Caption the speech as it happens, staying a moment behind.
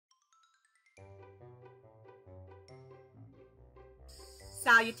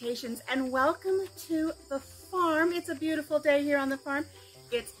Salutations and welcome to the farm. It's a beautiful day here on the farm.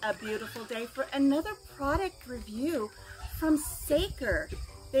 It's a beautiful day for another product review from Saker.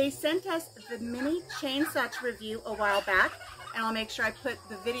 They sent us the mini chainsaw review a while back, and I'll make sure I put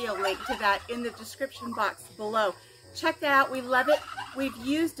the video link to that in the description box below. Check that out. We love it. We've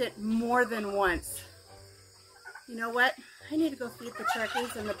used it more than once. You know what? I need to go feed the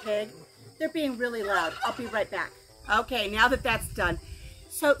turkeys and the pig. They're being really loud. I'll be right back. Okay, now that that's done.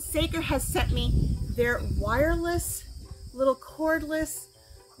 So Saker has sent me their wireless, little cordless,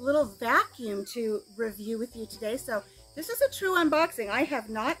 little vacuum to review with you today. So this is a true unboxing. I have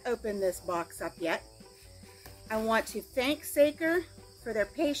not opened this box up yet. I want to thank Saker for their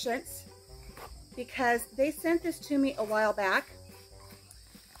patience because they sent this to me a while back.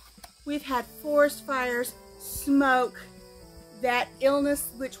 We've had forest fires, smoke, that illness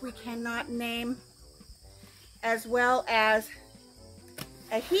which we cannot name, as well as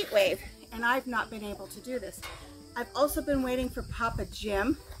a heat wave, and I've not been able to do this. I've also been waiting for Papa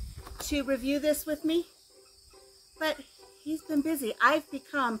Jim to review this with me, but he's been busy. I've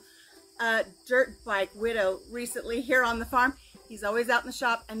become a dirt bike widow recently here on the farm. He's always out in the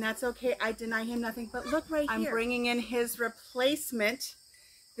shop, and that's okay. I deny him nothing, but look right here. I'm bringing in his replacement.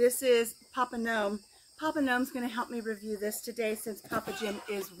 This is Papa Gnome. Papa Gnome's going to help me review this today since Papa Jim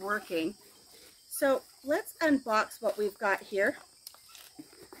is working. So let's unbox what we've got here.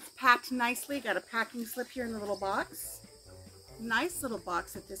 It's packed nicely. Got a packing slip here in the little box. Nice little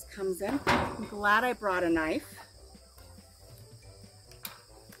box that this comes in. I'm glad I brought a knife.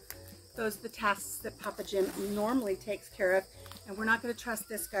 Those are the tasks that Papa Jim normally takes care of, and we're not going to trust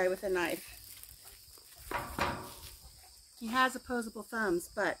this guy with a knife. He has opposable thumbs,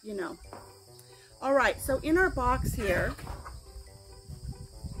 but you know. All right, so in our box here,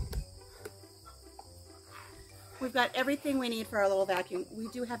 we've got everything we need for our little vacuum. We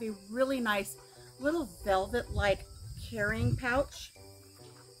do have a really nice little velvet-like carrying pouch.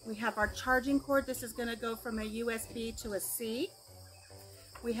 We have our charging cord. This is going to go from a USB to a C.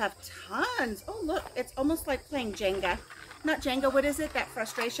 We have tons. Oh, look, it's almost like playing Jenga. Not Jenga, what is it? That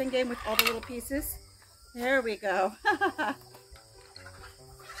frustration game with all the little pieces. There we go.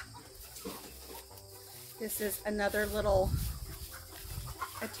 This is another little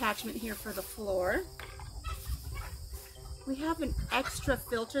attachment here for the floor. We have an extra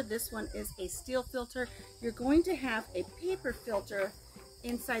filter. This one is a steel filter. You're going to have a paper filter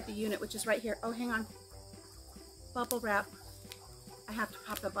inside the unit, which is right here. Oh, hang on. Bubble wrap. I have to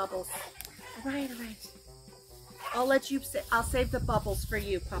pop the bubbles. All right, all right. I'll let you say, I'll save the bubbles for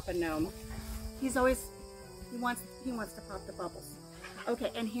you, Papa Gnome. He wants to pop the bubbles.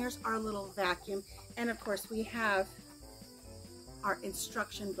 Okay, and here's our little vacuum. And of course we have our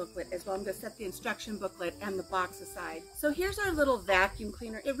instruction booklet as well. I'm going to set the instruction booklet and the box aside. So here's our little vacuum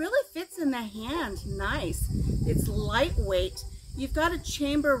cleaner. It really fits in the hand nice. It's lightweight. You've got a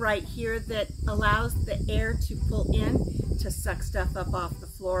chamber right here that allows the air to pull in to suck stuff up off the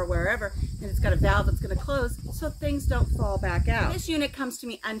floor wherever, and it's got a valve that's going to close so things don't fall back out. This unit comes to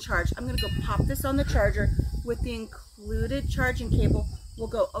me uncharged. I'm going to go pop this on the charger with the included charging cable. We'll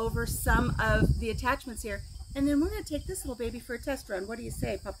go over some of the attachments here, and then we're going to take this little baby for a test run. What do you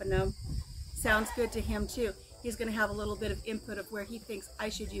say, Papa Gnome? Sounds good to him too. He's going to have a little bit of input of where he thinks I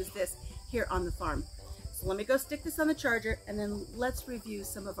should use this here on the farm. So let me go stick this on the charger, and then let's review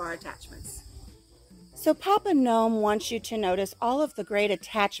some of our attachments. So Papa Gnome wants you to notice all of the great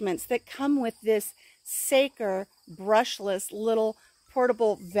attachments that come with this Saker brushless little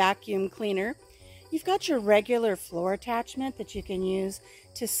portable vacuum cleaner. You've got your regular floor attachment that you can use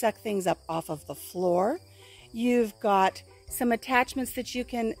to suck things up off of the floor. You've got some attachments that you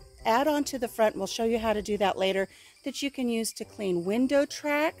can add onto the front. We'll show you how to do that later, that you can use to clean window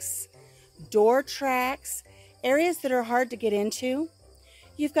tracks, door tracks, areas that are hard to get into.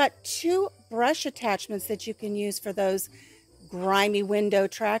 You've got two brush attachments that you can use for those grimy window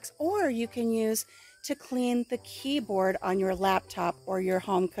tracks, or you can use to clean the keyboard on your laptop or your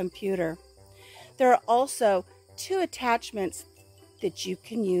home computer. There are also two attachments that you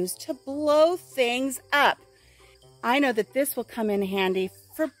can use to blow things up. I know that this will come in handy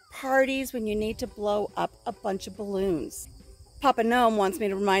for parties when you need to blow up a bunch of balloons. Papa Gnome wants me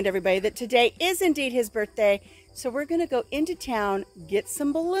to remind everybody that today is indeed his birthday, so we're going to go into town, get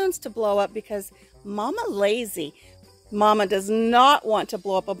some balloons to blow up because Mama lazy. Mama does not want to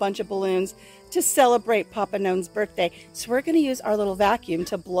blow up a bunch of balloons to celebrate Papa Gnome's birthday, so we're going to use our little vacuum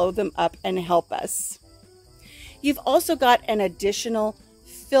to blow them up and help us. You've also got an additional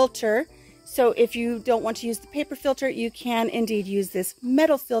filter, so if you don't want to use the paper filter, you can indeed use this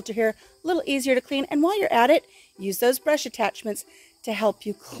metal filter here, a little easier to clean. And while you're at it, use those brush attachments to help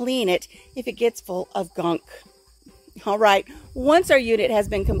you clean it if it gets full of gunk. All right, once our unit has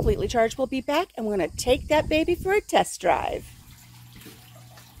been completely charged, we'll be back and we're going to take that baby for a test drive.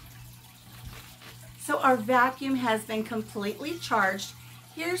 So our vacuum has been completely charged.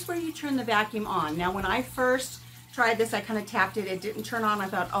 Here's where you turn the vacuum on. Now when I first tried this, I kind of tapped it. It didn't turn on. I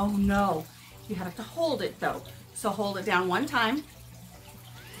thought, oh no. You have to hold it though. So hold it down one time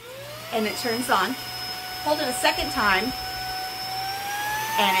and it turns on. Hold it a second time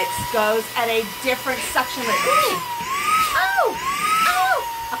and it goes at a different suction rate. Ooh. Oh! Oh!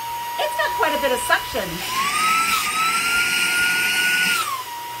 It's got quite a bit of suction.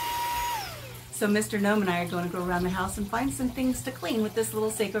 So Mr. Gnome and I are going to go around the house and find some things to clean with this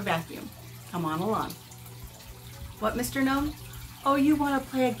little Saker vacuum. Come on along. What, Mr. Gnome? Oh, you want to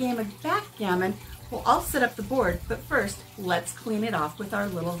play a game of backgammon? Well, I'll set up the board, but first, let's clean it off with our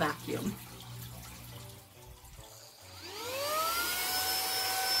little vacuum.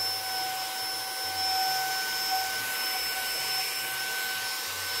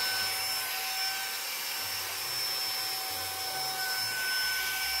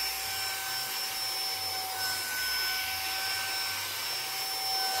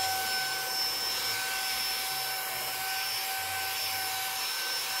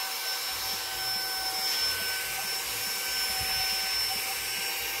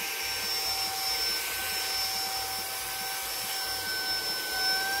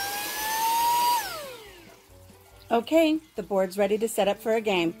 Okay, the board's ready to set up for a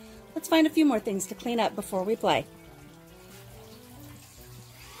game. Let's find a few more things to clean up before we play.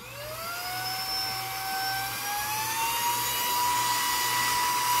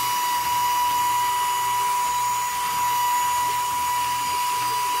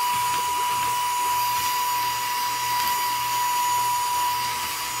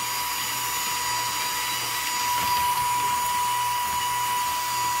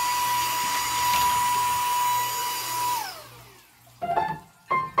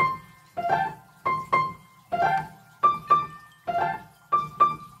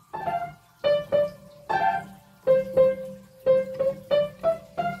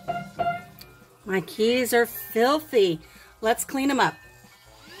 My keys are filthy. Let's clean them up.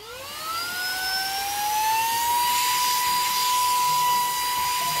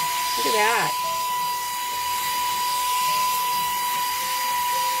 Look at that.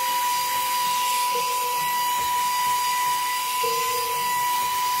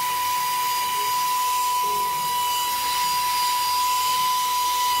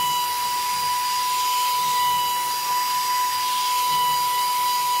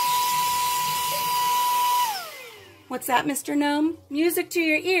 What's that, Mr. Gnome? Music to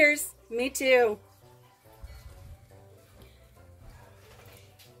your ears. Me too.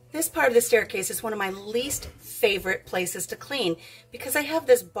 This part of the staircase is one of my least favorite places to clean because I have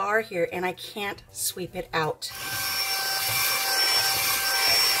this bar here and I can't sweep it out.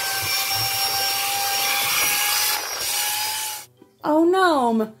 Oh,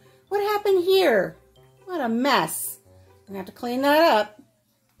 Gnome, what happened here? What a mess. I'm gonna have to clean that up.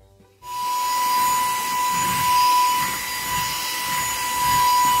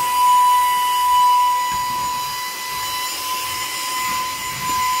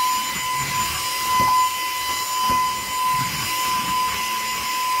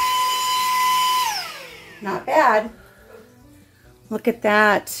 Not bad. Look at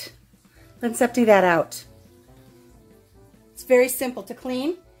that. Let's empty that out. It's very simple to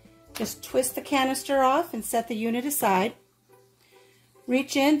clean. Just twist the canister off and set the unit aside.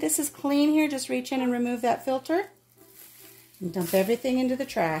 Reach in. This is clean here. Just reach in and remove that filter. And dump everything into the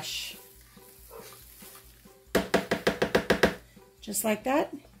trash. Just like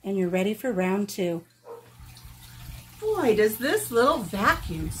that. And you're ready for round 2. Boy, does this little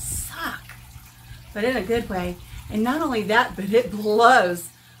vacuum suck. But in a good way. And not only that, but it blows.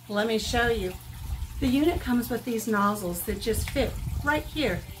 Let me show you. The unit comes with these nozzles that just fit right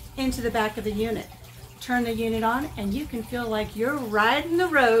here into the back of the unit. Turn the unit on and you can feel like you're riding the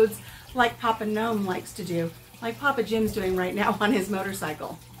roads like Papa Gnome likes to do, like Papa Jim's doing right now on his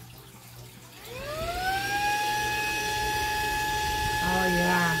motorcycle. Oh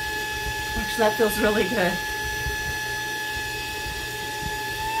yeah, gosh, that feels really good.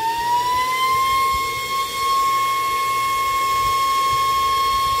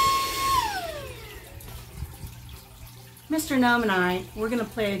 Mr. Gnome and I, we're going to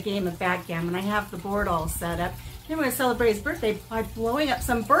play a game of backgammon. I have the board all set up. Then we're going to celebrate his birthday by blowing up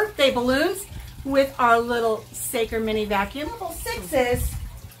some birthday balloons with our little Saker mini vacuum. Level 6s.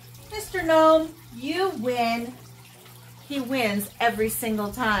 Mr. Gnome, you win. He wins every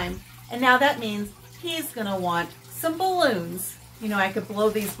single time. And now that means he's going to want some balloons. You know, I could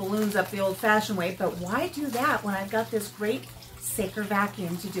blow these balloons up the old-fashioned way, but why do that when I've got this great Saker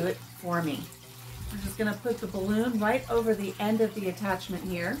vacuum to do it for me? I'm just going to put the balloon right over the end of the attachment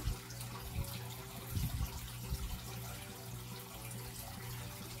here.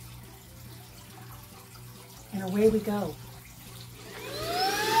 And away we go.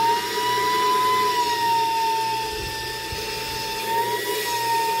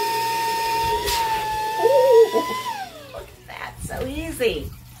 Ooh, look at that, so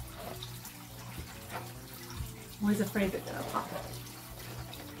easy. I'm always afraid they're gonna pop.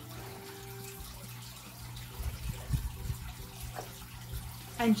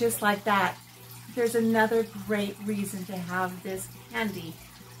 And just like that, there's another great reason to have this handy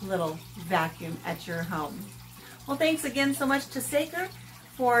little vacuum at your home. Well, thanks again so much to Saker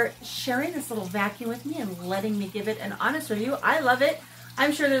for sharing this little vacuum with me and letting me give it an honest review. I love it.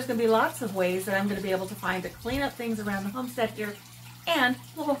 I'm sure there's going to be lots of ways that I'm going to be able to find to clean up things around the homestead here, and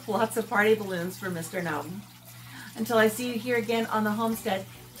lots of party balloons for Mr. Gnome. Until I see you here again on the homestead,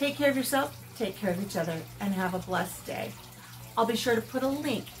 take care of yourself, take care of each other, and have a blessed day. I'll be sure to put a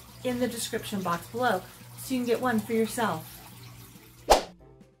link in the description box below so you can get one for yourself.